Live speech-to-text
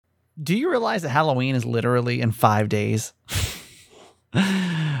Do you realize that Halloween is literally in 5 days?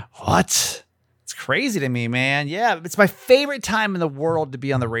 What? It's crazy to me, man. Yeah, it's my favorite time in the world to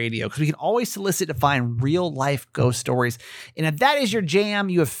be on the radio because we can always solicit to find real life ghost stories. And if that is your jam,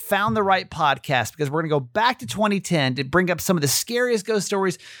 you have found the right podcast because we're going to go back to 2010 to bring up some of the scariest ghost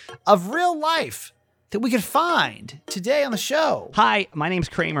stories of real life that we could find today on the show. Hi, my name's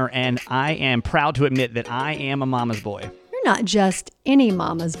Kramer, and I am proud to admit that I am a mama's boy. You're not just any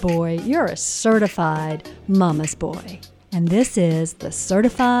mama's boy, you're a certified mama's boy. And this is the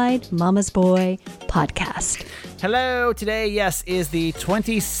Certified Mama's Boy podcast. Hello, today, yes, is the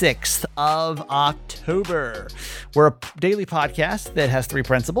 26th of October. We're a daily podcast that has 3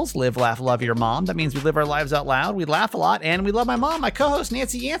 principles: live, laugh, love your mom. That means we live our lives out loud, we laugh a lot, and we love my mom, my co-host,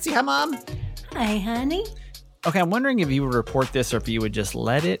 Nancy Yancey. Hi, Mom. Hi, honey. Okay, I'm wondering if you would report this or if you would just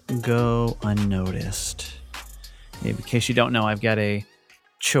let it go unnoticed. In case you don't know, I've got a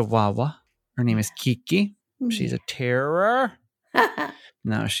Chihuahua. Her name is Kiki. She's a terror.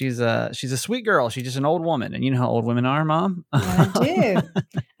 No, she's a sweet girl. She's just an old woman, and you know how old women are, Mom. I do.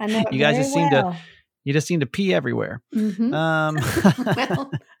 I know. You guys just seem to pee everywhere. Mm-hmm.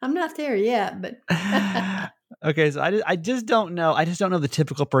 Well, I'm not there yet, but okay. So I just don't know. I just don't know the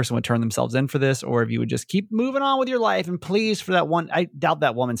typical person would turn themselves in for this, or if you would just keep moving on with your life. And please, for that one, I doubt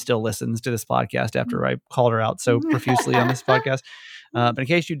that woman still listens to this podcast after I called her out so profusely on this podcast. But in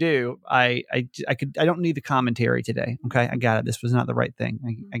case you do, I don't need the commentary today. Okay, I got it. This was not the right thing.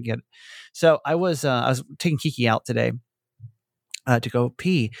 I get it. So I was taking Kiki out today to go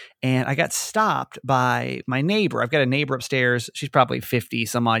pee, and I got stopped by my neighbor. I've got a neighbor upstairs. She's probably 50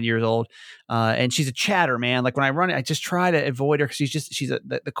 some odd years old, and she's a chatter, man. Like when I run it, I just try to avoid her because she's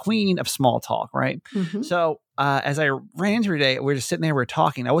the queen of small talk, right? Mm-hmm. So as I ran into her today, we were just sitting there, we were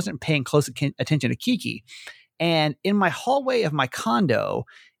talking. I wasn't paying close attention to Kiki. And in my hallway of my condo,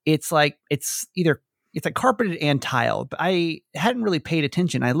 it's like carpeted and tiled, but I hadn't really paid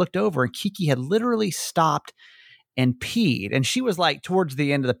attention. I looked over and Kiki had literally stopped and peed. And she was like towards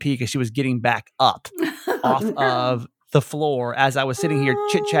the end of the pee because she was getting back up off of the floor as I was sitting here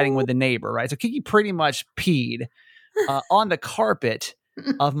chit-chatting with the neighbor, right? So Kiki pretty much peed on the carpet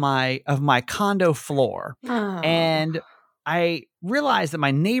of my condo floor. And I realized that my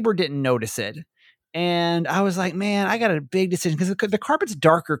neighbor didn't notice it. And I was like, man, I got a big decision because the carpet's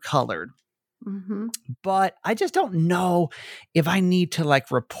darker colored. Mm-hmm. But I just don't know if I need to like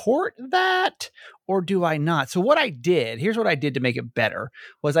report that or do I not. So what I did, here's what I did to make it better,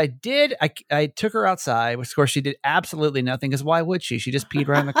 was I took her outside, which of course she did absolutely nothing because why would she? She just peed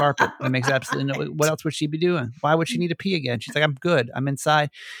right on the carpet. It makes absolutely no, what else would she be doing? Why would she need to pee again? She's like, I'm good. I'm inside.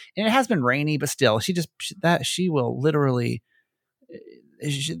 And it has been rainy, but still, she will literally...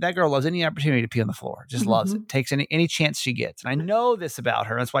 that girl loves any opportunity to pee on the floor. Just loves it. Takes any chance she gets. And I know this about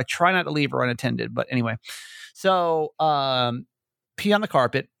her. That's why I try not to leave her unattended. But anyway, so pee on the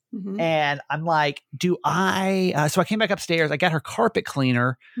carpet. Mm-hmm. And I'm like, so I came back upstairs. I got her carpet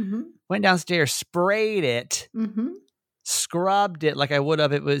cleaner, went downstairs, sprayed it, scrubbed it like I would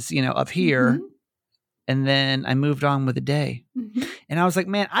have it was, up here. Mm-hmm. And then I moved on with the day. Mm-hmm. And I was like,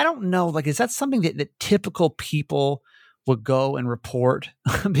 man, I don't know. Like, is that something that typical people would go and report?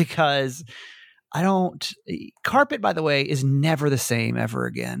 Because carpet, by the way, is never the same ever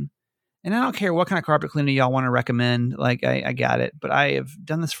again. And I don't care what kind of carpet cleaner y'all want to recommend. Like I got it, but I have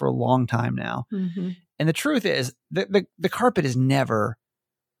done this for a long time now. Mm-hmm. And the truth is the carpet is never,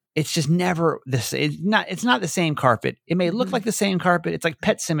 it's just never the same. It's not the same carpet. It may look like the same carpet. It's like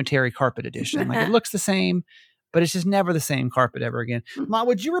Pet Cemetery Carpet Edition. Like it looks the same, but it's just never the same carpet ever again. Mom,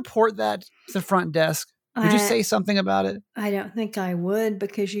 would you report that to the front desk? Would you say something about it? I don't think I would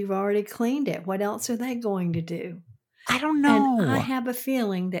because you've already cleaned it. What else are they going to do? I don't know. And I have a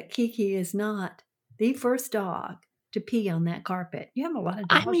feeling that Kiki is not the first dog to pee on that carpet. You have a lot of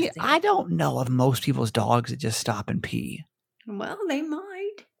dogs. I mean, I don't know of most people's dogs that just stop and pee. Well, they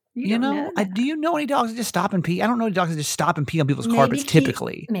might. You know do you know any dogs that just stop and pee? I don't know any dogs that just stop and pee on people's carpets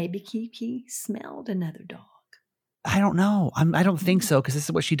typically. Maybe Kiki smelled another dog. I don't know. I don't think so because this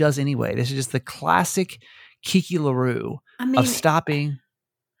is what she does anyway. This is just the classic Kiki LaRue of stopping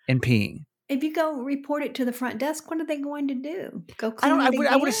and peeing. If you go report it to the front desk, what are they going to do? Go clean it again?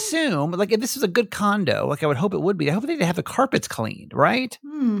 I would assume, like if this is a good condo, like I would hope it would be. I hope they'd have the carpets cleaned, right?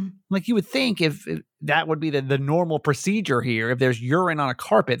 Like you would think if that would be the normal procedure here. If there's urine on a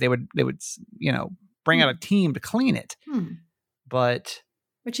carpet, they would bring out a team to clean it. But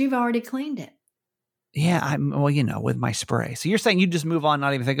you've already cleaned it. Yeah, with my spray. So you're saying you just move on,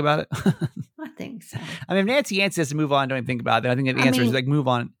 not even think about it? I think so. I mean, if Nancy Yancey says to move on, don't even think about it. I think the answer is like move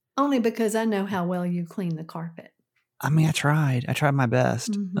on. Only because I know how well you clean the carpet. I mean, I tried my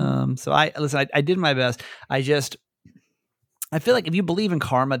best. Mhm. So I did my best. I feel like if you believe in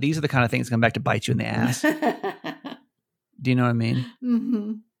karma, these are the kind of things that come back to bite you in the ass. Do you know what I mean?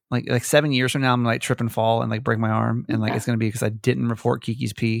 Mm-hmm. Like 7 years from now, I'm like trip and fall and like break my arm, and like it's gonna be because I didn't report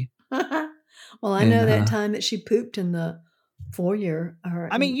Kiki's pee. Well, I And know that time that she pooped in the foyer.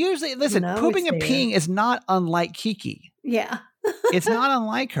 I mean, usually, listen, I was pooping and there. peeing is not unlike Kiki. Yeah. It's not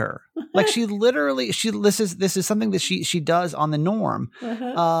unlike her. Like she literally, this is something that she does on the norm,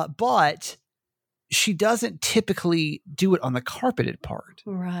 but she doesn't typically do it on the carpeted part.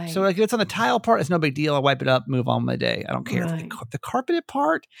 Right. So like if it's on the tile part, it's no big deal. I wipe it up, move on my day. I don't care. Right. The carpeted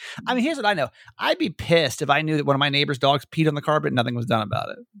part. I mean, here's what I know. I'd be pissed if I knew that one of my neighbor's dogs peed on the carpet and nothing was done about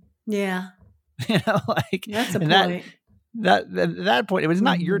it. Yeah. You know, like That's a and point. that point, it was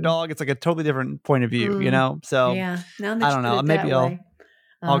not your dog. It's like a totally different point of view, you know? So yeah. Now that I don't you know. put it Maybe that way,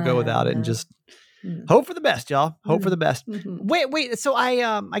 I'll go without it and just hope for the best, y'all. Hope for the best. Wait. So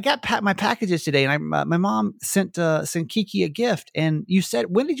I got my packages today, and my mom sent Kiki a gift. And you said,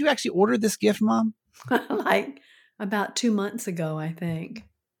 when did you actually order this gift, Mom? like about 2 months ago, I think.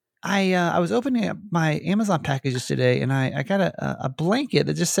 I was opening up my Amazon packages today, and I got a blanket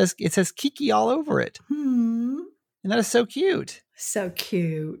that just says Kiki all over it. And that is so cute. So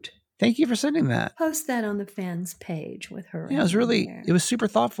cute. Thank you for sending that. Post that on the fans page with her. Yeah, it was super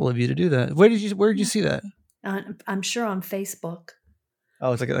thoughtful of you to do that. Where did you see that? I'm sure on Facebook.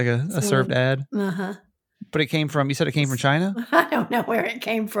 Oh, it's like a served ad. But you said it came from China? I don't know where it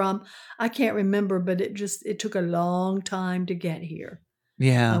came from. I can't remember, but it took a long time to get here.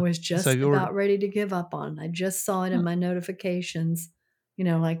 Yeah. I was just about ready to give up on it. I just saw it in my notifications,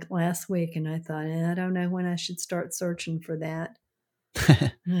 like last week. And I thought, I don't know when I should start searching for that.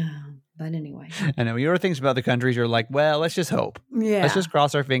 But anyway. I know. You order things from other countries, you're like, well, let's just hope. Yeah. Let's just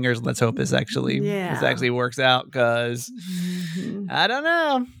cross our fingers and let's hope this actually works out, because I don't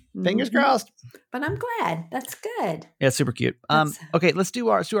know. Fingers crossed. But I'm glad. That's good. Yeah, it's super cute. Okay, let's do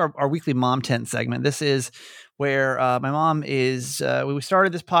our weekly mom tent segment. This is where my mom is. We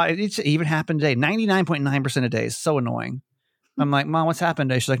started this pod. It even happened today. 99.9% of days. So annoying. I'm like, Mom, what's happened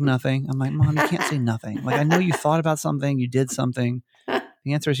today? She's like, nothing. I'm like, Mom, you can't say nothing. Like, I know you thought about something, you did something.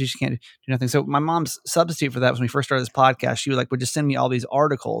 The answer is you just can't do nothing. So my mom's substitute for that was when we first started this podcast. She would just send me all these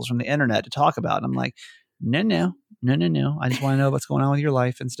articles from the internet to talk about. And I'm like, no. I just want to know what's going on with your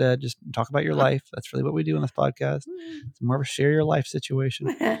life instead. Just talk about your life. That's really what we do in this podcast. It's more of a share your life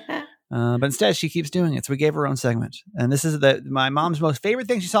situation. But instead, she keeps doing it. So we gave her own segment. And this is my mom's most favorite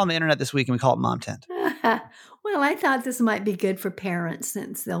thing she saw on the internet this week, and we call it Mom Tent. Well, I thought this might be good for parents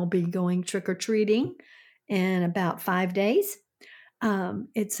since they'll be going trick-or-treating in about 5 days.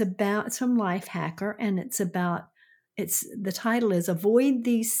 It's from Lifehacker, and the title is Avoid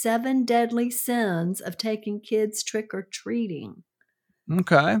These 7 Deadly Sins of Taking Kids Trick-or-Treating.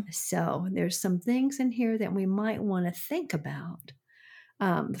 Okay. So there's some things in here that we might want to think about.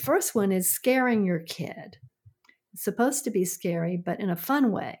 The first one is scaring your kid. It's supposed to be scary, but in a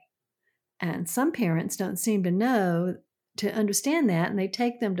fun way. And some parents don't seem to understand that, and they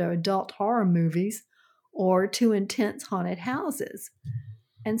take them to adult horror movies or to intense haunted houses.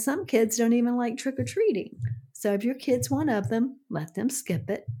 And some kids don't even like trick-or-treating. So if your kid's one of them, let them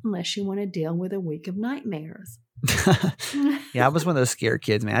skip it unless you want to deal with a week of nightmares. Yeah, I was one of those scared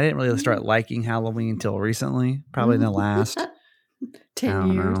kids, man. I didn't really start liking Halloween until recently, probably in the last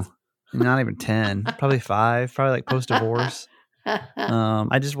 10 years. Know. Not even 10, probably 5, probably like post-divorce.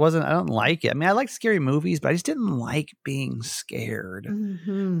 I just I don't like it. I mean, I like scary movies, but I just didn't like being scared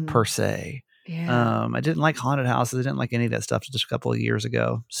per se. Yeah. I didn't like haunted houses. I didn't like any of that stuff just a couple of years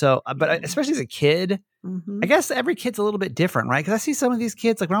ago. So, but especially as a kid, I guess every kid's a little bit different, right? Because I see some of these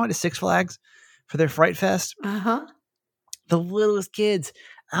kids, like when I went to Six Flags for their Fright Fest, the littlest kids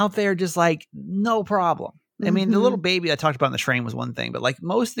out there just like no problem. I mean, the little baby I talked about on the train was one thing, but like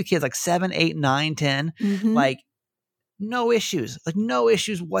most of the kids, like 7, 8, 9, 10, like no issues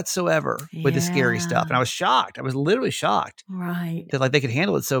whatsoever with the scary stuff. And I was shocked. I was literally shocked. Right. That like they could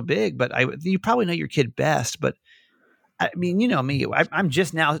handle it so big, but you probably know your kid best, but I mean, you know me, I'm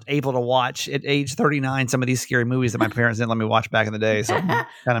just now able to watch at age 39 some of these scary movies that my parents didn't let me watch back in the day. So I'm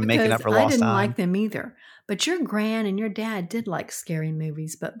kind of making up for lost time. I didn't like them either. But your gran and your dad did like scary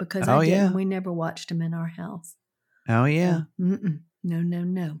movies, but because I didn't, we never watched them in our house. Oh, yeah.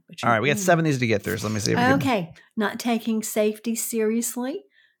 No. All right, we got 7 of these to get through, so let me see if we can. Not taking safety seriously.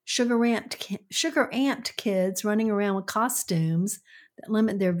 Sugar-amped kids running around with costumes that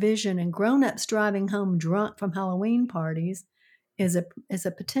limit their vision, and grown-ups driving home drunk from Halloween parties is a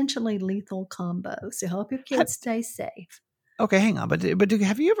potentially lethal combo. So help your kids stay safe. Okay, hang on. But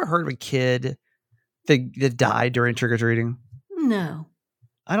have you ever heard of a kid that died during trick or treating? No.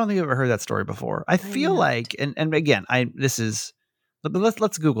 I don't think I've ever heard that story before. I feel like, and again, let's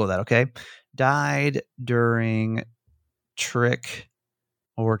Google that. Okay, died during trick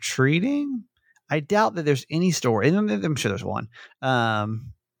or treating. I doubt that there's any story. I'm sure there's one.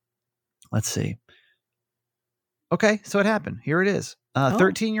 Let's see. Okay, so it happened. Here it is.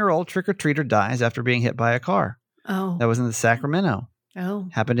 13-year-old trick-or-treater dies after being hit by a car. Oh. That was in Sacramento. Oh.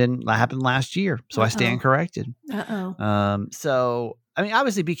 Happened last year. So I stand corrected. So I mean,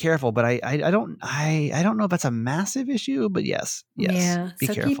 obviously be careful, but I don't know if that's a massive issue, but yes. Yeah. Be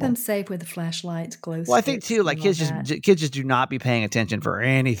so careful. keep them safe with the flashlights, glow sticks. Well, I think too, like kids just do not be paying attention for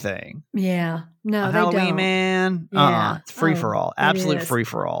anything. Yeah. No, on they Halloween, don't. man. Yeah. It's free for all. Absolute free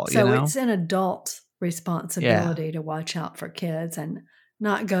for all. So it's an adult responsibility to watch out for kids and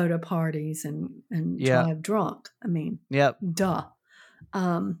not go to parties and drive drunk. I mean, duh.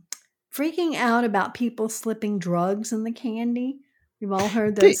 Freaking out about people slipping drugs in the candy. We've all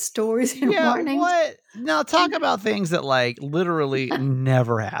heard those stories and warnings. What? Now talk about things that like literally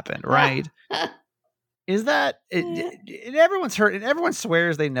never happened, right? Is that everyone's heard and everyone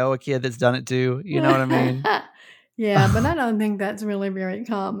swears they know a kid that's done it too. You know what I mean? Yeah, but I don't think that's really very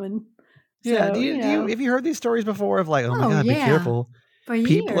common. Yeah. So, have you heard these stories before of like, oh my God, be careful. For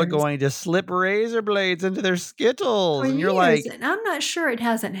people years. are going to slip razor blades into their Skittles. For and you're years, like, and I'm not sure it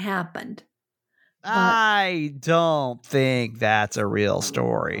hasn't happened. I don't think that's a real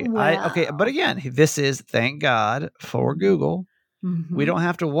story. Well, but again, this is, thank God for Google. Mm-hmm. We don't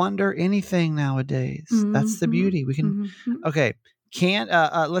have to wonder anything nowadays. Mm-hmm. That's the beauty. We can. Mm-hmm. Okay,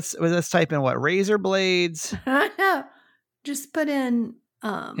 let's type in what razor blades. Just put in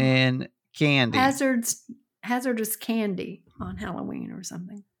and candy. Hazardous candy on Halloween or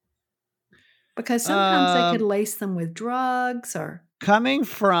something. Because sometimes they could lace them with drugs or. Coming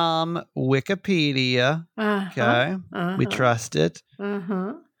from Wikipedia. Okay. We trust it.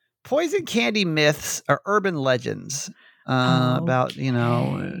 Poison candy myths are urban legends about,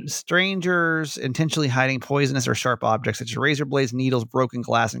 strangers intentionally hiding poisonous or sharp objects such as razor blades, needles, broken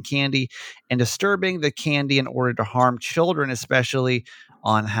glass, and candy, and disturbing the candy in order to harm children, especially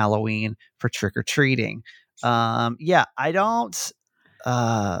on Halloween for trick-or-treating. I don't.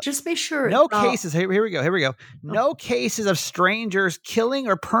 Just be sure. No cases. Here we go. No cases of strangers killing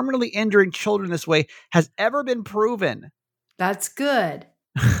or permanently injuring children this way has ever been proven. That's good.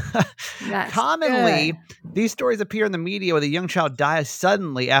 Commonly, these stories appear in the media where the young child dies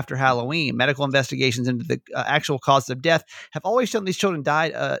suddenly after Halloween. Medical investigations into the actual causes of death have always shown these children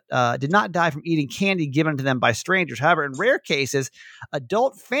did not die from eating candy given to them by strangers. However, in rare cases,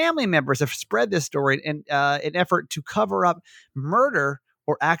 adult family members have spread this story in an effort to cover up murder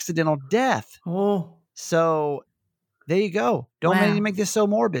or accidental death. Oh, so there you go. Don't make this so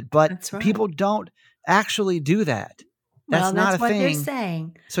morbid, but people don't actually do that. That's not a thing. They're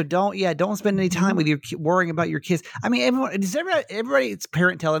saying. So don't spend any time with your worrying about your kids. I mean, everybody's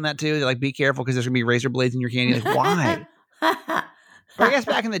parent telling that too. They're like, be careful because there's gonna be razor blades in your candy. Like, why? But I guess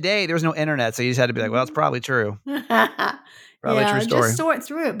back in the day there was no internet, so you just had to be like, well, it's probably true. Probably a true story. Just sort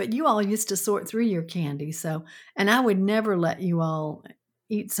through it. But you all used to sort through your candy, and I would never let you all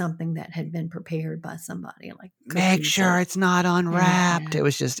eat something that had been prepared by somebody. Like make sure it's not unwrapped. It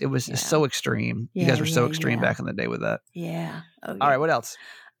was just so extreme. You guys were so extreme back in the day with that. Yeah. All right. What else?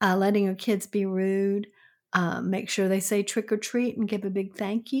 Letting your kids be rude. Make sure they say trick or treat and give a big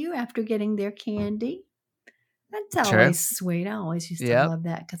thank you after getting their candy. That's always sweet. I always used to love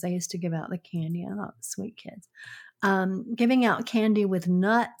that because I used to give out the candy. I thought sweet kids. Giving out candy with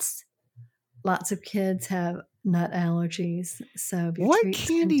nuts. Lots of kids have nut allergies. So what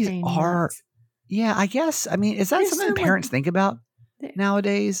candies are nuts. Yeah, I guess. I mean, is that something parents think about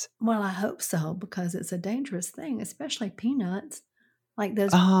nowadays? Well, I hope so, because it's a dangerous thing, especially peanuts. Like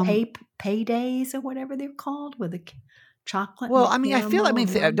those paydays or whatever they're called with the chocolate. Well, I mean, I feel,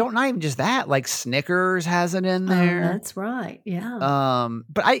 not even just that, like Snickers has it in there. That's right. Yeah.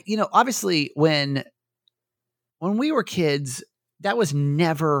 But obviously when we were kids, that was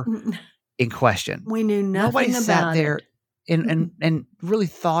never in question. We knew nothing Nobody about sat there it. and really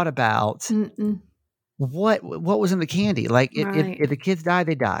thought about what was in the candy. Like if the kids died,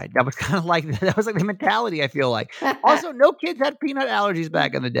 they died. That was kind of like the mentality. I feel like. Also, no kids had peanut allergies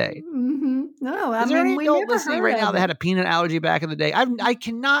back in the day. Mm-hmm. No, is there any adult listening right now that had a peanut allergy back in the day? I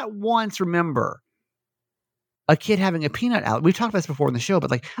cannot once remember a kid having a peanut allergy. We've talked about this before in the show,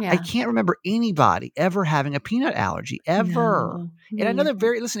 but I can't remember anybody ever having a peanut allergy ever. No. And I know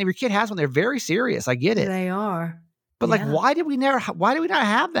they're if your kid has one, they're very serious. I get it. They are. But why did we not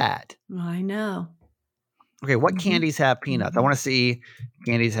have that? I know. Okay, what Mhm. candies have peanuts? I Mhm. want to see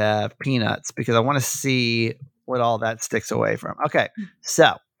candies have peanuts because I want to see what all that sticks away from. Okay,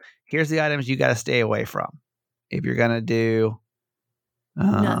 so here's the items you got to stay away from if you're gonna do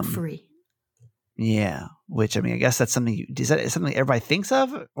Nut free. Yeah, which I mean, I guess that's something. Is that something everybody thinks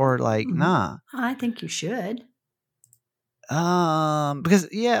of, or like, nah? I think you should. Because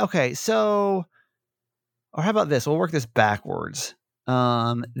okay. So, or how about this? We'll work this backwards.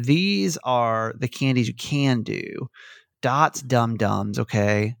 These are the candies you can do. Dots, Dum Dums.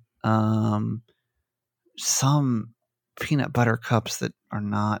 Okay. Some peanut butter cups that are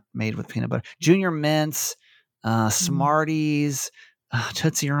not made with peanut butter. Junior Mints, Smarties,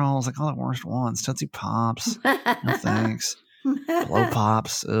 Tootsie Rolls, like all the worst ones. Tootsie Pops. No thanks. Blow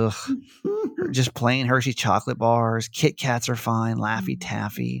Pops. Ugh. Just plain Hershey chocolate bars. Kit Kats are fine. Laffy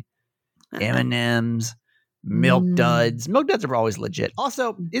Taffy. M&M's. Milk Duds. Milk Duds are always legit.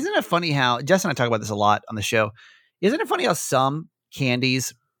 Also, isn't it funny how, Jess and I talk about this a lot on the show, isn't it funny how some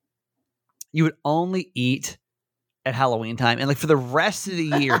candies you would only eat at Halloween time, and like for the rest of the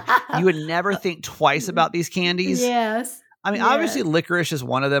year, you would never think twice about these candies? Yes. I mean, obviously licorice is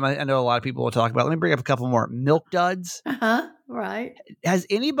one of them. I know a lot of people will talk about. Let me bring up a couple more. Milk Duds. Right. Has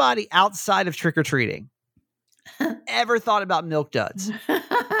anybody outside of trick-or-treating ever thought about Milk Duds?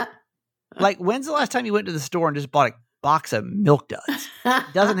 Like, when's the last time you went to the store and just bought a box of Milk Duds?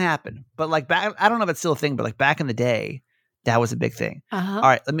 Doesn't happen. But like back, I don't know if it's still a thing, but like back in the day, that was a big thing. All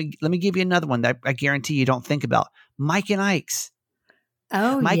right, let me give you another one that I guarantee you don't think about. Mike and Ike's.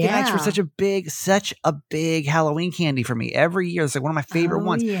 Oh, Mike and Ike's were yeah. such a big Halloween candy for me. Every year, it's like one of my favorite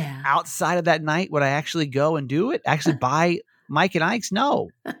ones. Yeah. Outside of that night, would I actually go and do it? Actually buy Mike and Ike's? No.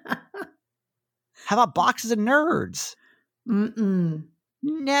 How about boxes of Nerds?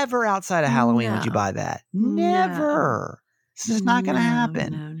 Never outside of Halloween would you buy that. Never. This is not going to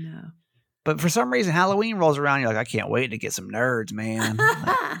happen. No. But for some reason, Halloween rolls around. You're like, I can't wait to get some Nerds, man.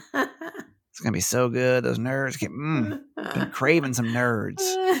 Like, it's going to be so good. Those Nerds. Been craving some Nerds.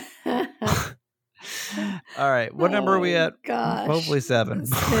 All right. What number are we at? Gosh. Hopefully 7.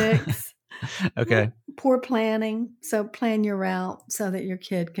 6. Okay. Poor planning. So plan your route so that your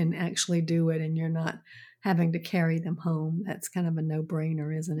kid can actually do it and you're not having to carry them home. That's kind of a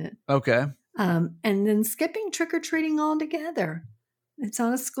no-brainer, isn't it? Okay. And then skipping trick-or-treating altogether. It's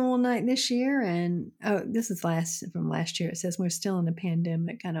on a school night this year, and this is from last year. It says we're still in a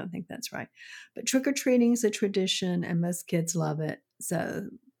pandemic. I don't think that's right. But trick-or-treating is a tradition, and most kids love it. So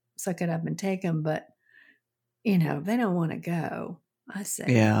suck it up and take them. But, they don't want to go. I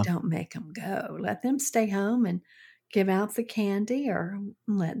say, don't make them go. Let them stay home and give out the candy or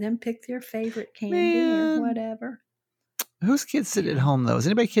let them pick their favorite candy or whatever. Whose kids sit at home, though? Does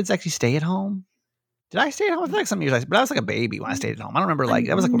anybody kids actually stay at home? Did I stay at home? I feel like some years but I was like a baby when I stayed at home. I don't remember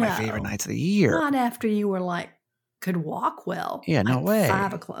that was like one of my favorite nights of the year. Not after you were could walk well. Yeah, no way.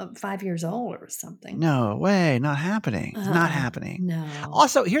 5 years old or something. No way. Not happening. It's not happening. No.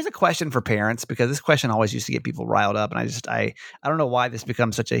 Also, here's a question for parents, because this question always used to get people riled up. And I don't know why this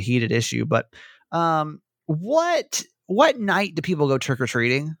becomes such a heated issue, but what night do people go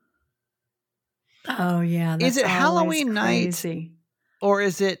trick-or-treating? Oh, yeah. Is it Halloween night or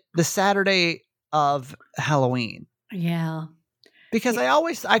is it the Saturday of Halloween? Yeah. Because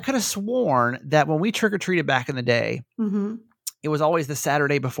I could have sworn that when we trick-or-treated back in the day, it was always the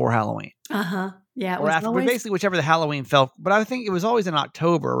Saturday before Halloween. Yeah. Or after, basically whichever the Halloween fell. But I think it was always in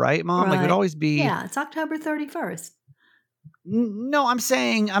October, right, Mom? Right. Like it would always be. Yeah, it's October 31st. No, I'm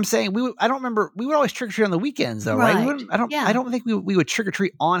saying I don't remember. We would always trick-or-treat on the weekends, though, right? I don't think we would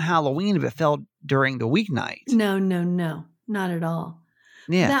trick-or-treat on Halloween if it fell during the weeknight. No, not at all.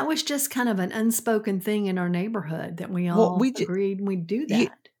 Yeah. That was just kind of an unspoken thing in our neighborhood that we all agreed we'd do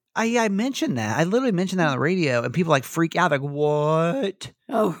that. I mentioned that. I literally mentioned that on the radio, and people freak out. Like, what?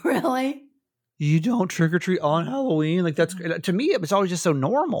 Oh, really? You don't trick-or-treat on Halloween? Like, that's, to me, it was always just so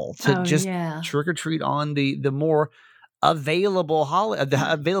normal to trick-or-treat on the more available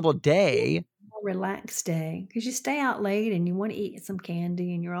available day. Relaxed day, because you stay out late and you want to eat some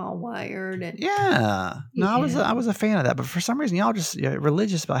candy and you're all wired. And I was a fan of that, but for some reason y'all just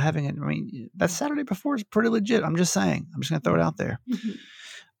religious about having it. I mean, that Saturday before is pretty legit. I'm just saying. I'm just gonna throw it out there.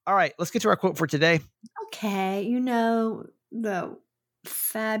 All right, let's get to our quote for today. Okay, the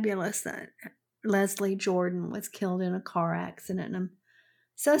fabulous Leslie Jordan was killed in a car accident, and I'm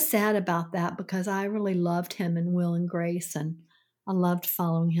so sad about that because I really loved him and Will and Grace, and I loved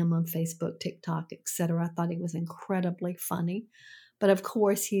following him on Facebook, TikTok, etc. I thought he was incredibly funny. But of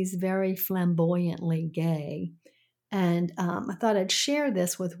course, he's very flamboyantly gay. And I thought I'd share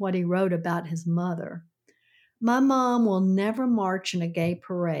this with what he wrote about his mother. My mom will never march in a gay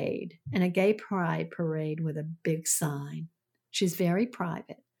parade, in a gay pride parade with a big sign. She's very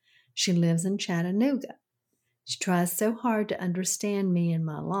private. She lives in Chattanooga. She tries so hard to understand me and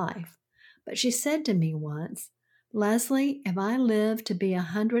my life. But she said to me once, Leslie, if I live to be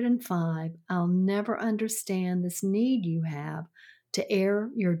 105, I'll never understand this need you have to air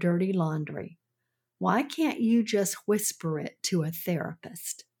your dirty laundry. Why can't you just whisper it to a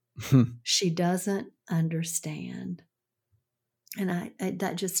therapist? She doesn't understand. And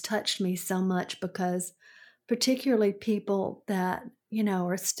that just touched me so much because particularly people that,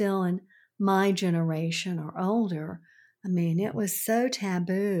 are still in my generation or older, I mean, it was so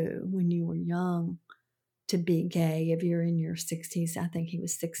taboo when you were young to be gay. If you're in your 60s, I think he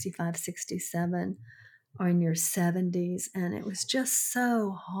was 65, 67, or in your 70s. And it was just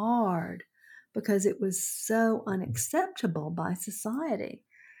so hard because it was so unacceptable by society.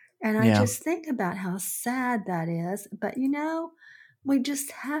 And I just think about how sad that is. But, we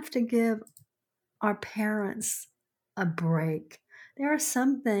just have to give our parents a break. There are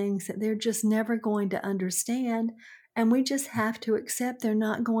some things that they're just never going to understand, and we just have to accept they're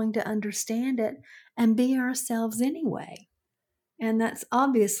not going to understand it and be ourselves anyway. And that's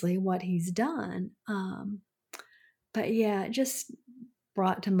obviously what he's done. But yeah, it just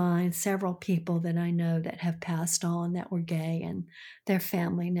brought to mind several people that I know that have passed on that were gay and their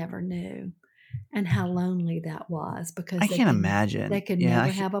family never knew, and how lonely that was because I can't imagine. They could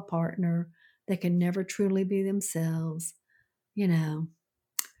never have a partner. They could never truly be themselves, I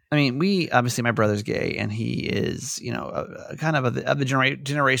mean, obviously my brother's gay, and he is, kind of the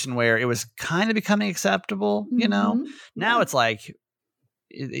generation where it was kind of becoming acceptable. Now it's like,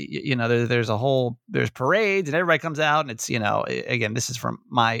 there's parades and everybody comes out, and it's, again, this is from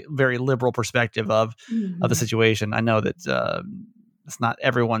my very liberal perspective of the situation. I know that it's not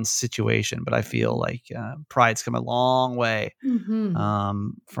everyone's situation, but I feel like pride's come a long way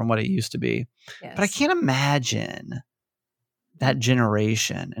from what it used to be. Yes. But I can't imagine that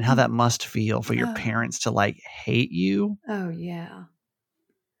generation and how that must feel for your parents to like hate you. Oh, yeah.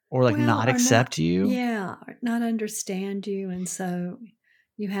 Or like not accept you. Yeah. Not understand you. And so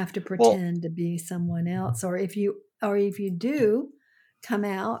you have to pretend to be someone else. Or if you do come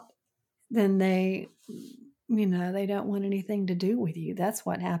out, then they don't want anything to do with you. That's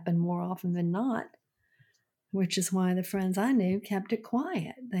what happened more often than not, which is why the friends I knew kept it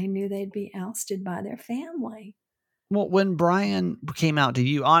quiet. They knew they'd be ousted by their family. Well, when Brian came out to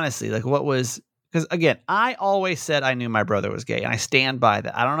you, honestly, like what was, because again, I always said I knew my brother was gay, and I stand by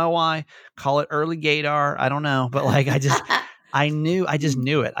that. I don't know why. Call it early gaydar. I don't know. But like, I just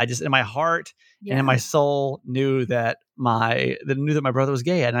knew it. I just, in my heart and in my soul, knew that my brother was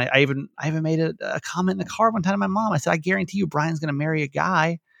gay. And I even made a comment in the car one time to my mom. I said, I guarantee you Brian's going to marry a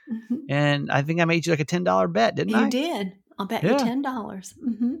guy. And I think I made you like a $10 bet, didn't I? You did. I'll bet you $10.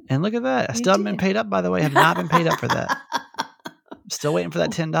 Mm-hmm. And look at that. I still haven't been paid up, by the way. I have not been paid up for that. I'm still waiting for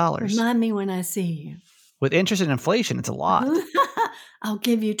that $10. Remind me when I see you. With interest and inflation, it's a lot. I'll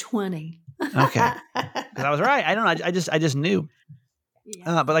give you 20. Okay. Because I was right. I don't know. I just knew.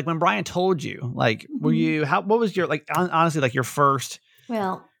 Yeah. But like when Brian told you, like, were you, what was your, like, honestly, like your first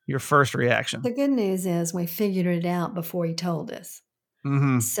reaction? The good news is we figured it out before he told us.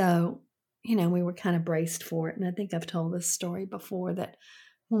 Mm-hmm. So, we were kind of braced for it. And I think I've told this story before, that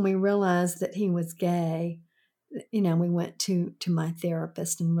when we realized that he was gay, we went to my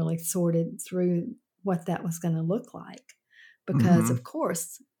therapist and really sorted through what that was going to look like. Because, of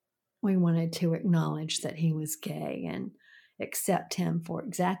course, we wanted to acknowledge that he was gay and accept him for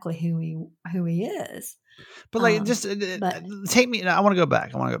exactly who he is. But like, take me. I want to go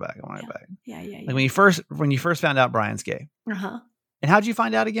back. Yeah. Like when you first found out Brian's gay. And how'd you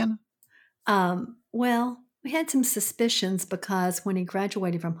find out again? Well, we had some suspicions because when he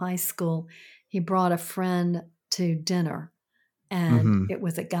graduated from high school, he brought a friend to dinner, and it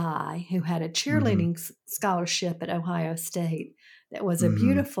was a guy who had a cheerleading scholarship at Ohio State that was a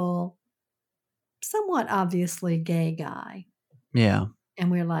beautiful, somewhat obviously gay guy. Yeah.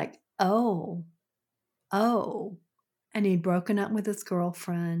 And we were like, oh. And he'd broken up with his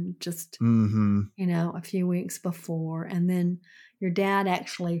girlfriend just, a few weeks before. And then your dad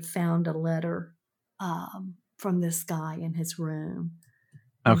actually found a letter from this guy in his room.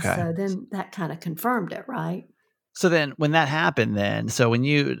 Okay. And so then that kind of confirmed it, right? So then when that happened, so when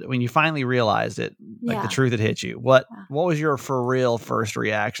you finally realized it, like the truth had hit you, what was your for real first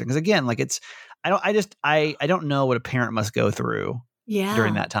reaction? Because again, like I don't know what a parent must go through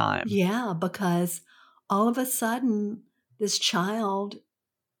during that time. Yeah, because all of a sudden this child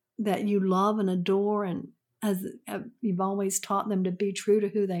that you love and adore, and as you've always taught them to be true to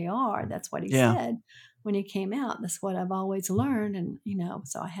who they are, that's what he said, when he came out. That's what I've always learned. And,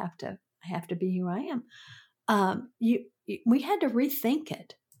 so I have to be who I am. We had to rethink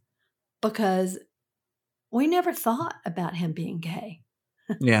it because we never thought about him being gay.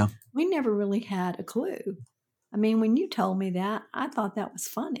 Yeah. We never really had a clue. I mean, when you told me that, I thought that was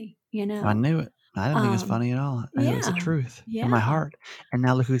funny, I knew it. I didn't think it was funny at all. I knew it was the truth in my heart. And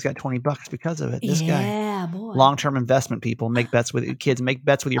now look who's got $20 because of it. This guy. Yeah, boy. Long-term investment, people. Make bets with kids. Make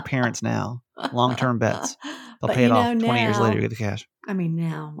bets with your parents now. Long-term bets. They'll pay it off 20 years later. You get the cash. I mean,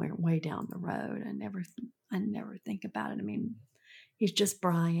 now we're way down the road. I never think about it. I mean, he's just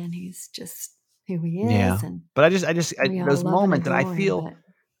Brian. He's just who he is. Yeah. And but I those moments that I feel, but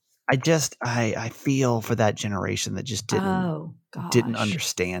I feel for that generation that just didn't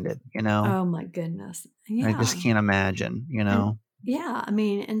understand it, Oh my goodness. Yeah. I just can't imagine, Yeah. I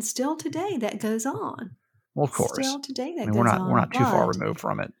mean, and still today that goes on. Well, of course. Still today that we're goes on. We're not too far removed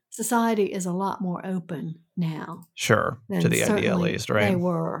from it. Society is a lot more open now. Sure. To the idea, at least, right? They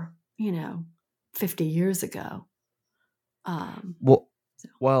were, 50 years ago.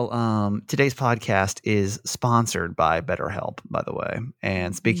 Today's podcast is sponsored by BetterHelp, by the way.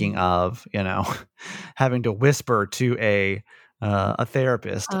 And speaking of, having to whisper to a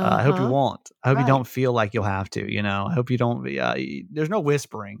therapist, I hope you won't. I hope you don't feel like you'll have to. I hope you don't. There's no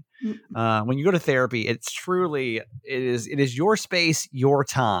whispering. When you go to therapy, it is your space, your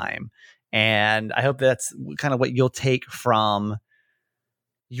time, and I hope that's kind of what you'll take from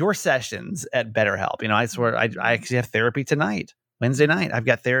your sessions at BetterHelp. I swear, I actually have therapy tonight. Wednesday night, I've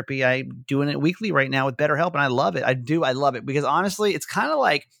got therapy. I'm doing it weekly right now with BetterHelp, and I love it. I love it because honestly, it's kind of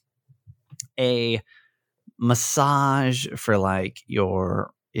like a massage for like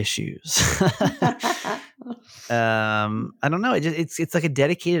your issues. I don't know. It's like a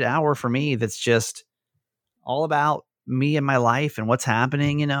dedicated hour for me. That's just all about me and my life and what's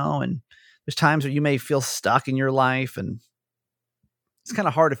happening, and there's times where you may feel stuck in your life, and it's kind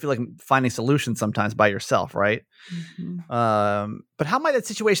of hard to feel like finding solutions sometimes by yourself, right? Mm-hmm. But how might that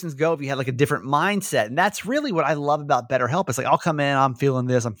situations go if you had like a different mindset? And that's really what I love about BetterHelp. It's like, I'll come in, I'm feeling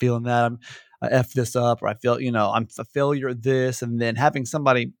this, I'm feeling that, I F this up, or I feel, I'm a failure at this. And then having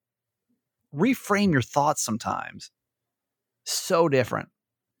somebody reframe your thoughts sometimes. So different.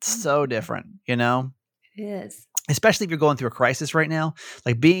 It is. Especially if you're going through a crisis right now,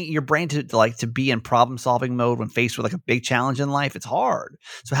 like being your brain to be in problem solving mode when faced with like a big challenge in life, it's hard.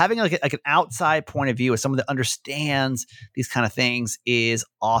 So having like an outside point of view as someone that understands these kind of things is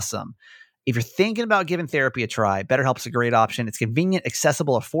awesome. If you're thinking about giving therapy a try, BetterHelp's a great option. It's convenient,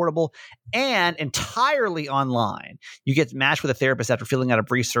 accessible, affordable, and entirely online. You get matched with a therapist after filling out a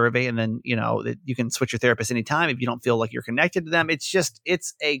brief survey, and then you can switch your therapist anytime if you don't feel like you're connected to them.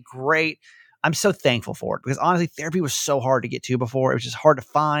 It's a great. I'm so thankful for it because honestly, therapy was so hard to get to before. It was just hard to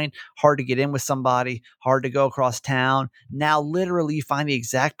find, hard to get in with somebody, hard to go across town. Now, literally, you find the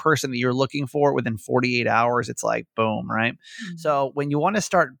exact person that you're looking for within 48 hours. It's like, boom, right? Mm-hmm. So when you want to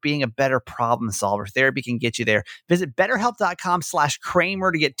start being a better problem solver, therapy can get you there. Visit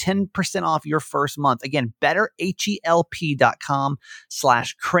betterhelp.com/Kramer to get 10% off your first month. Again,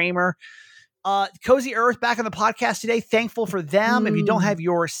 betterhelp.com/Kramer. Cozy Earth back on the podcast today. Thankful for them. If you don't have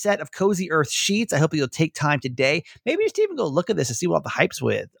your set of Cozy Earth sheets, I hope you'll take time today. Maybe just even go look at this and see what the hype's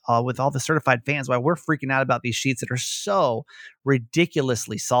with all the certified fans, why we're freaking out about these sheets that are so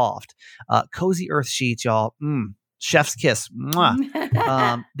ridiculously soft. Cozy Earth sheets, y'all. Chef's kiss.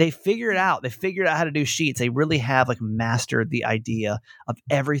 They figured it out. They figured out how to do sheets. They really have like mastered the idea of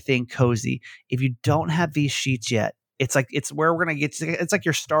everything cozy. If you don't have these sheets yet, it's where we're going to get. It's like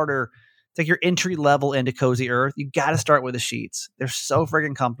your starter. It's like your entry level into Cozy Earth. You got to start with the sheets. They're so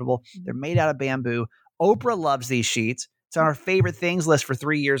friggin' comfortable. They're made out of bamboo. Oprah loves these sheets. It's on our favorite things list for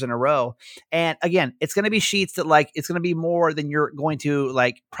 3 years in a row. And again, it's going to be sheets that it's going to be more than you're going to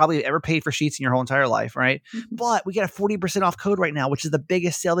probably ever paid for sheets in your whole entire life, right? Mm-hmm. But we got a 40% off code right now, which is the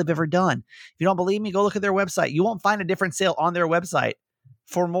biggest sale they've ever done. If you don't believe me, go look at their website. You won't find a different sale on their website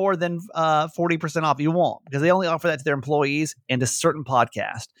for more than 40% off. You won't, because they only offer that to their employees and a certain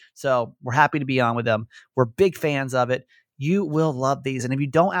podcast. So we're happy to be on with them. We're big fans of it. You will love these. And if you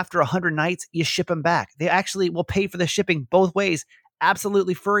don't, after 100 nights, you ship them back. They actually will pay for the shipping both ways,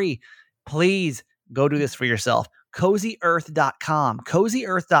 absolutely free. Please go do this for yourself. CozyEarth.com,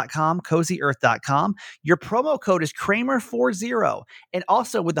 CozyEarth.com. Your promo code is Kramer40. And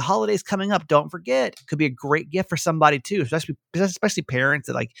also with the holidays coming up, don't forget, it could be a great gift for somebody too, especially parents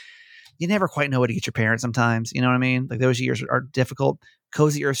that you never quite know what to get your parents sometimes. You know what I mean? Like those years are difficult.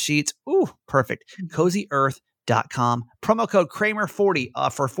 Cozy Earth sheets. Ooh, perfect. CozyEarth.com. Promo code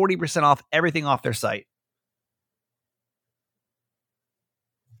Kramer40 for 40% off everything off their site.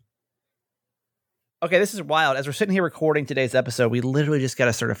 Okay, this is wild. As we're sitting here recording today's episode, we literally just got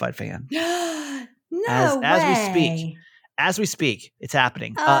a certified fan. No way. As we speak, it's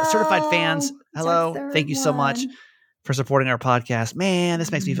happening. Certified fans, hello. Thank you so much for supporting our podcast. Man,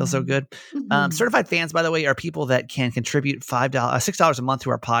 this makes me feel so good. Certified fans, by the way, are people that can contribute $6 a month to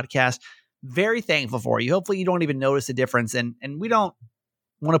our podcast. Very thankful for you. Hopefully you don't even notice the difference. And we don't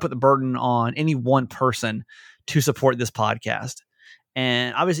want to put the burden on any one person to support this podcast.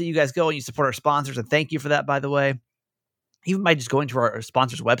 And obviously you guys go and you support our sponsors, and thank you for that, by the way. Even by just going to our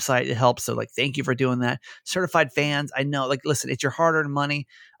sponsors' website, it helps. So, thank you for doing that. Certified fans, I know, listen, it's your hard-earned money.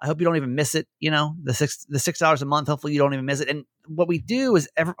 I hope you don't even miss it. The $6 a month. Hopefully, you don't even miss it. And what we do is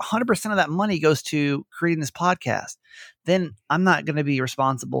 100% of that money goes to creating this podcast. Then I'm not going to be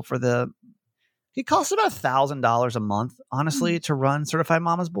responsible for it costs about $1,000 a month, honestly, to run Certified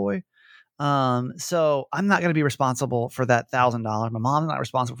Mama's Boy. So I'm not going to be responsible for that $1,000. My mom's not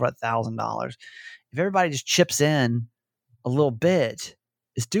responsible for that $1,000. If everybody just chips in a little bit,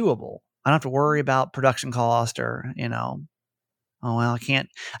 is doable. I don't have to worry about production cost or, oh, well, I can't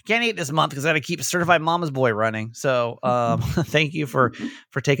eat this month because I got to keep Certified Mama's Boy running. So, thank you for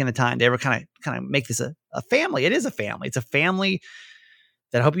taking the time to ever kind of make this a family. It is a family. It's a family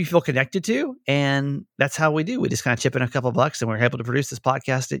that I hope you feel connected to. And that's how we do. We just kind of chip in a couple of bucks and we're able to produce this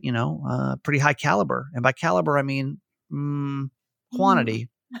podcast at, pretty high caliber. And by caliber, I mean, quantity,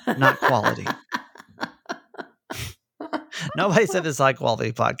 not quality. Nobody said this high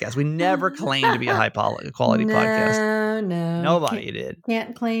quality podcast. We never claimed to be a high quality podcast. No. Nobody did.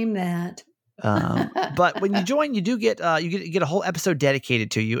 Can't claim that. But when you join, you do get a whole episode dedicated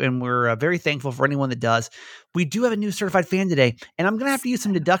to you, and we're very thankful for anyone that does. We do have a new certified fan today, and I'm gonna have to use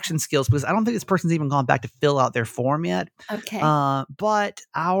some deduction skills because I don't think this person's even gone back to fill out their form yet. Okay. But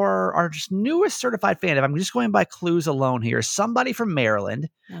our newest certified fan, if I'm just going by clues alone here, is somebody from Maryland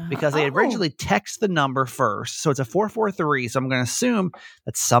because they originally text the number first, so it's a 443. So I'm going to assume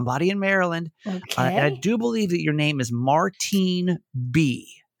that's somebody in Maryland. Okay. And I do believe that your name is Martine B.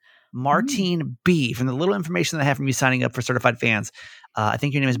 Martine B. From the little information that I have from you signing up for certified fans, I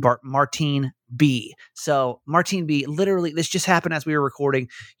think your name is Martine B. So Martine B, literally, this just happened as we were recording.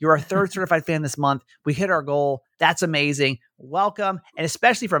 You're our third certified fan this month. We hit our goal. That's amazing. Welcome. And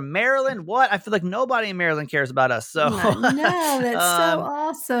especially from Maryland. What? I feel like nobody in Maryland cares about us. So no, that's so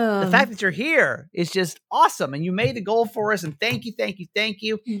awesome. The fact that you're here is just awesome. And you made the goal for us. And thank you.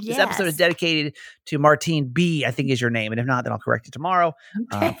 Yes. This episode is dedicated to Martine B, I think is your name. And if not, then I'll correct it tomorrow.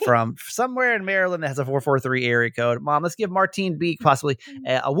 Okay. From somewhere in Maryland that has a 443 area code. Mom, let's give Martine B possibly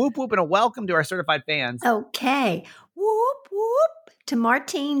a whoop whoop and a welcome to our certified fans. Okay. Whoop, whoop. To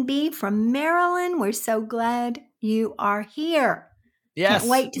Martine B from Maryland. We're so glad you are here. Yes, can't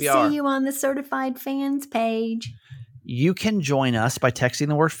wait to see you on the certified fans page. You can join us by texting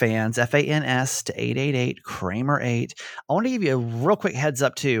the word fans, FANS, to 888 Kramer 8. I want to give you a real quick heads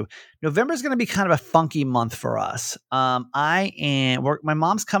up too. November is going to be kind of a funky month for us. My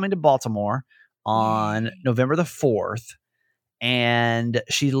mom's coming to Baltimore on November the 4th. And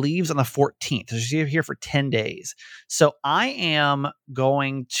she leaves on the 14th. So she's here for 10 days. So I am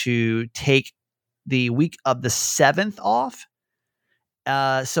going to take the week of the 7th off.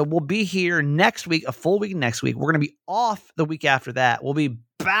 So we'll be here next week, a full week next week. We're going to be off the week after that. We'll be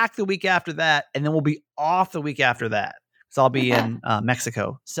back the week after that. And then we'll be off the week after that. So I'll be in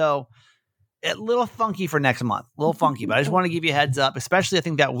Mexico. So a little funky for next month. A little funky. But I just want to give you a heads up, especially I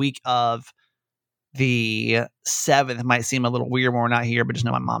think that week of the 7th might seem a little weird when we're not here, but just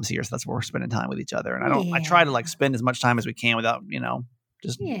know my mom's here, so that's where we're spending time with each other. And I try to spend as much time as we can without,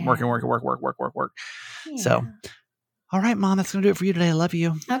 just working. Yeah. So, all right, Mom, that's gonna do it for you today. I love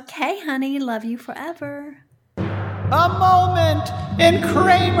you. Okay, honey, love you forever. A moment in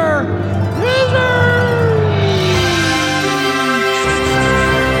Kramer history.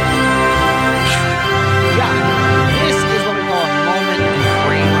 This is what we call a moment in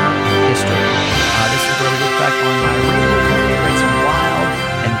Kramer history. This is where we look back on my radio career and some wild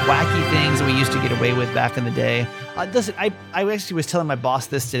and wacky things that we used to get away with back in the day. Listen, I actually was telling my boss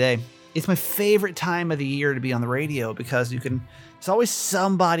this today. It's my favorite time of the year to be on the radio because there's always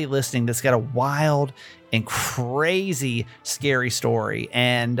somebody listening that's got a wild and crazy, scary story.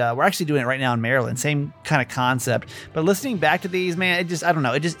 And we're actually doing it right now in Maryland. Same kind of concept. But listening back to these, man, I don't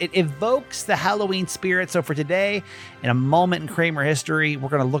know. It evokes the Halloween spirit. So for today, in a moment in Kramer history, we're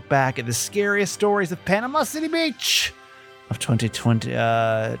going to look back at the scariest stories of Panama City Beach of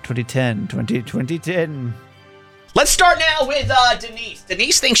 2010. Let's start now with Denise.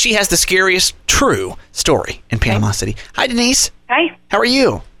 Denise thinks she has the scariest true story in Panama City. Hi, Denise. Hi. How are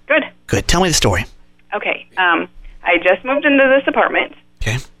you? Good. Good. Tell me the story. Okay. I just moved into this apartment.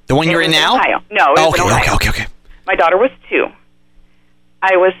 Okay. The one you're in now? Ohio. No, it was in Ohio. Okay. My daughter was 2.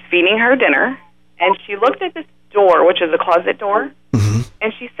 I was feeding her dinner, and she looked at this door, which is a closet door,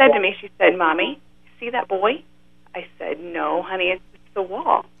 and she said to me, Mommy, see that boy? I said, no, honey, it's the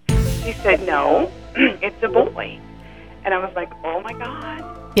wall. She said, no, it's a boy. And I was like, oh, my God.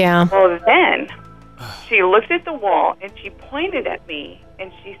 Yeah. Well, then she looked at the wall, and she pointed at me,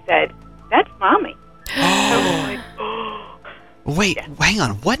 and she said, that's Mommy. I was like, oh. Wait, hang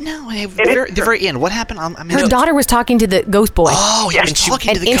on. What now? The very end. What happened? Her daughter was talking to the ghost boy. Oh, he was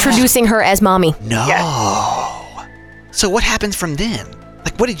talking to the introducing her as Mommy. No. Yes. So what happens from then?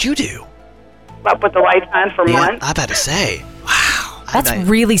 Like, what did you do? Up with the lights on for months. I'm about to say. Wow. That's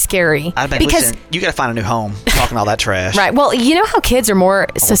really scary. Because listen, you got to find a new home. Talking all that trash. Right. Well, you know how kids are more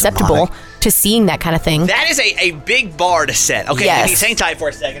susceptible to seeing that kind of thing. That is a big bar to set. Okay, yes. Hang tight for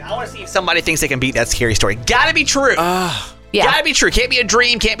a second. I want to see if somebody thinks they can beat that scary story. Got to be true. Yeah. Gotta be true. Can't be a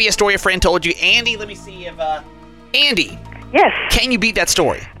dream. Can't be a story a friend told you. Andy, let me see if Andy. Yes. Can you beat that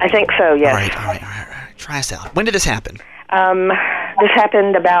story? I think so. Yes. All right. Try us out. When did this happen? This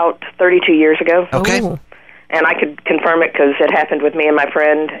happened about 32 years ago. Okay. Ooh. And I could confirm it because it happened with me and my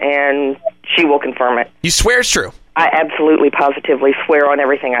friend, and she will confirm it. You swear it's true? I absolutely, positively swear on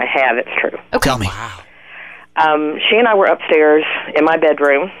everything I have it's true. Okay. Tell me. Wow. She and I were upstairs in my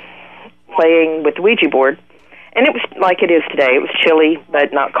bedroom playing with the Ouija board. And it was like it is today. It was chilly,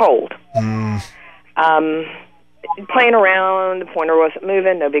 but not cold. Playing around, the pointer wasn't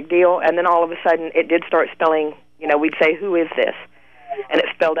moving, no big deal. And then all of a sudden, it did start spelling, we'd say, who is this? And it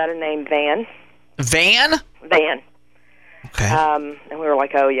spelled out a name, Van. Van? Van. Okay. And we were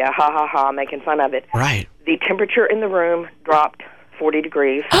like, oh, yeah, ha, ha, ha, making fun of it. Right. The temperature in the room dropped 40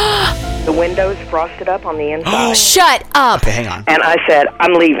 degrees. The windows frosted up on the inside. Shut up. Okay, hang on. And I said,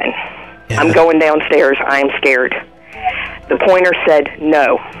 I'm leaving. Yeah. I'm going downstairs. I'm scared. The pointer said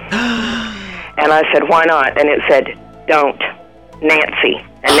no. And I said, why not? And it said, don't. Nancy.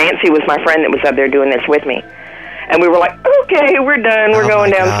 And Nancy was my friend that was up there doing this with me. And we were like, okay, we're done. We're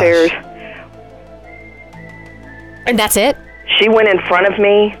going downstairs. And that's it? She went in front of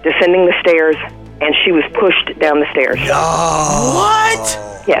me, descending the stairs, and she was pushed down the stairs. Oh. What?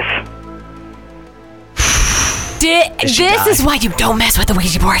 Yes. This is why you don't mess with the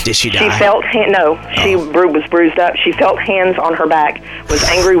Ouija board. Did she die? She felt, she was bruised up. She felt hands on her back, was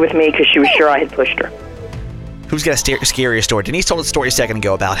angry with me because she was sure I had pushed her. Who's got a scarier story? Denise told a story a second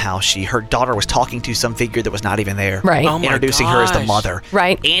ago about how her daughter was talking to some figure that was not even there. Right. Oh my introducing her as the mother.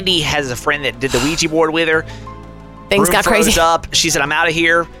 Right. Andy has a friend that did the Ouija board with her. Things Room got crazy. froze up. She said, I'm out of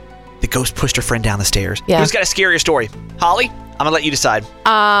here. The ghost pushed her friend down the stairs. Yeah. Who's got a scarier story? Holly, I'm going to let you decide.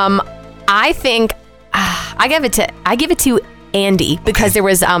 I think I give it to Andy because there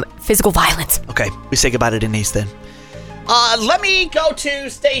was physical violence. Okay, we say goodbye to Denise then. Let me go to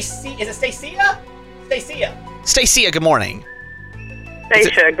Stacy. Is it Stacia? Stacia, good morning.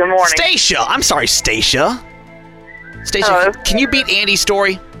 Stacia, good morning. Stacia, I'm sorry, Stacia. Stacia, can you beat Andy's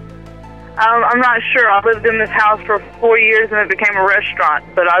story? I'm not sure. I lived in this house for 4 years and it became a restaurant,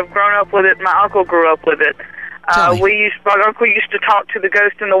 but I've grown up with it. My uncle grew up with it. My uncle used to talk to the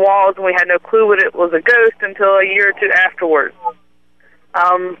ghost in the walls, and we had no clue what it was a ghost until a year or two afterwards.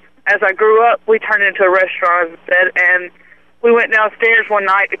 As I grew up, we turned into a restaurant instead, and we went downstairs one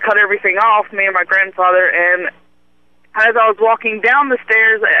night to cut everything off, me and my grandfather, and as I was walking down the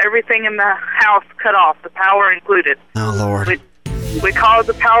stairs, everything in the house cut off, the power included. Oh, Lord. We called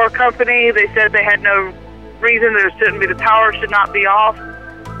the power company. They said they had no reason the power should not be off.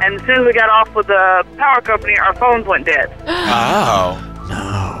 And as soon as we got off with the power company, our phones went dead. Oh,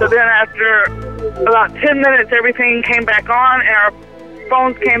 no. So then after about 10 minutes, everything came back on, and our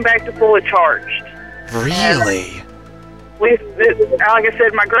phones came back to fully charged. Really? Like I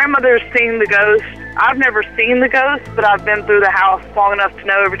said, my grandmother's seen the ghost. I've never seen the ghost, but I've been through the house long enough to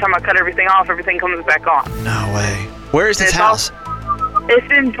know every time I cut everything off, everything comes back on. No way. Where is this house?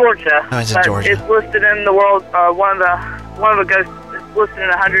 It's in Georgia. Oh, it's in Georgia. It's listed in the world, one of the ghosts is listed in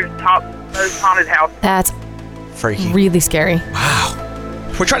 100 top most haunted houses. That's freaky. Really scary. Wow.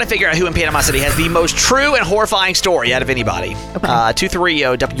 We're trying to figure out who in Panama City has the most true and horrifying story out of anybody. Okay.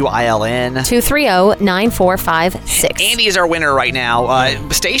 230-WILN. 230-9456. Andy is our winner right now.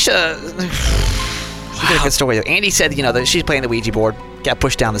 Stacia, she got a good story. Andy said, that she's playing the Ouija board, got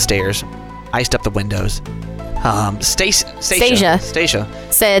pushed down the stairs, iced up the windows. Stacia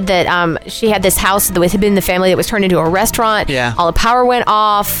said that she had this house that had been in the family that was turned into a restaurant. Yeah. All the power went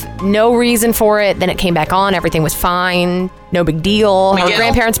off, no reason for it. Then it came back on. Everything was fine. No big deal. Her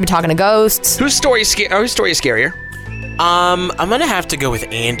grandparents have been talking to ghosts. Whose story is scarier? I'm gonna have to go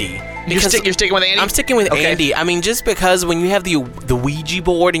with Andy. You're sticking with Andy? I'm sticking with Andy. I mean, just because when you have the Ouija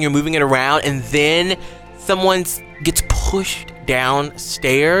board and you're moving it around and then someone gets pushed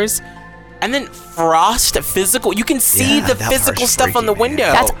downstairs and then frost physical, you can see the physical stuff on the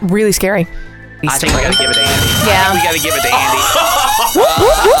window. That's really scary. I think we gotta give it to Andy. Yeah. I think we gotta give it to Andy.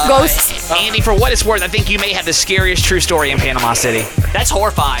 Ghosts. Andy, for what it's worth, I think you may have the scariest true story in Panama City. That's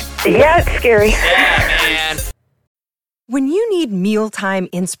horrifying. Yeah, it's scary. Yeah, man. When you need mealtime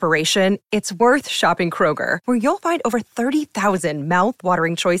inspiration, it's worth shopping Kroger, where you'll find over 30,000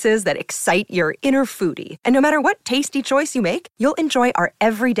 mouth-watering choices that excite your inner foodie. And no matter what tasty choice you make, you'll enjoy our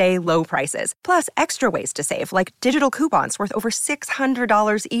everyday low prices, plus extra ways to save, like digital coupons worth over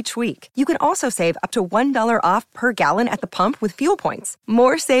 $600 each week. You can also save up to $1 off per gallon at the pump with fuel points.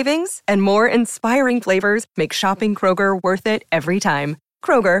 More savings and more inspiring flavors make shopping Kroger worth it every time.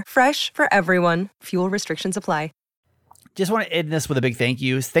 Kroger, fresh for everyone. Fuel restrictions apply. Just want to end this with a big thank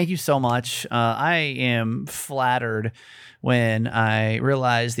you. Thank you so much. I am flattered when I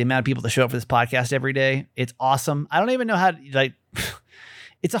realize the amount of people that show up for this podcast every day. It's awesome. I don't even know how to,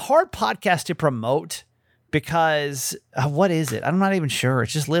 it's a hard podcast to promote because what is it? I'm not even sure.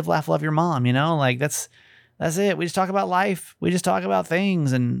 It's just live, laugh, love your mom, that's it. We just talk about life. We just talk about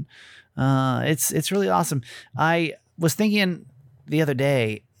things. And it's really awesome. I was thinking the other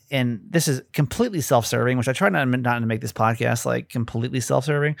day, and this is completely self-serving, which I try not to make this podcast completely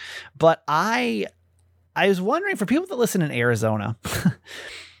self-serving. But I was wondering, for people that listen in Arizona,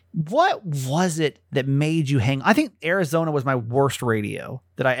 what was it that made you hang? I think Arizona was my worst radio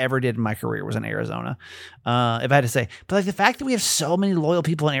that I ever did in my career, was in Arizona, if I had to say. But the fact that we have so many loyal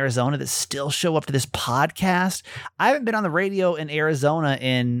people in Arizona that still show up to this podcast. I haven't been on the radio in Arizona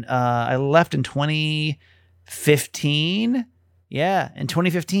I left in 2015. Yeah, in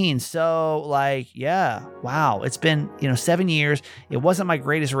 2015. So wow. It's been, 7 years. It wasn't my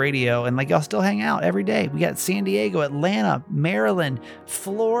greatest radio. And y'all still hang out every day. We got San Diego, Atlanta, Maryland,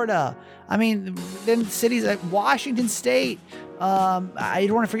 Florida. I mean, then cities like Washington State. I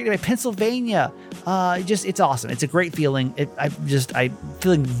don't want to forget about Pennsylvania. It's awesome. It's a great feeling. I'm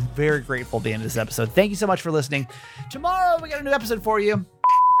feeling very grateful at the end of this episode. Thank you so much for listening. Tomorrow we got a new episode for you.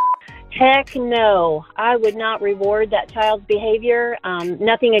 Heck no. I would not reward that child's behavior.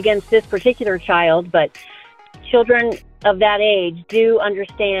 Nothing against this particular child, but children of that age do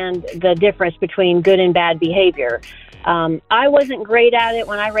understand the difference between good and bad behavior. I wasn't great at it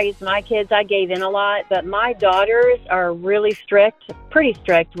when I raised my kids. I gave in a lot, but my daughters are really pretty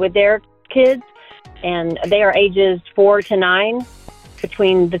strict with their kids, and they are ages 4 to 9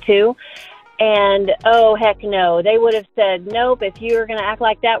 between the two. And, oh, heck no. They would have said, nope, if you're going to act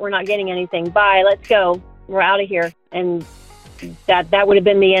like that, we're not getting anything. Bye, let's go. We're out of here. And that would have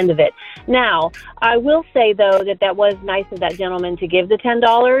been the end of it. Now, I will say, though, that was nice of that gentleman to give the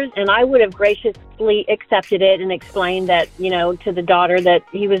 $10, and I would have graciously accepted it and explained that, to the daughter that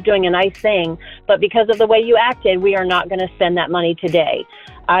he was doing a nice thing. But because of the way you acted, we are not going to spend that money today.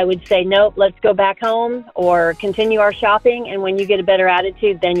 I would say, nope, let's go back home or continue our shopping, and when you get a better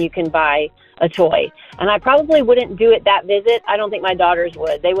attitude, then you can buy a toy. And I probably wouldn't do it that visit. I don't think my daughters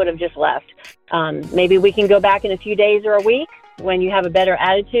would. They would have just left. Maybe we can go back in a few days or a week when you have a better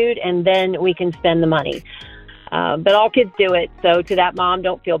attitude, and then we can spend the money. But all kids do it. So to that mom,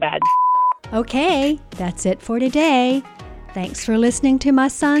 don't feel bad. Okay, that's it for today. Thanks for listening to my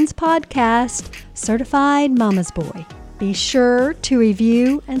son's podcast, Certified Mama's Boy. Be sure to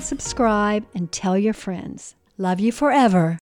review and subscribe and tell your friends. Love you forever.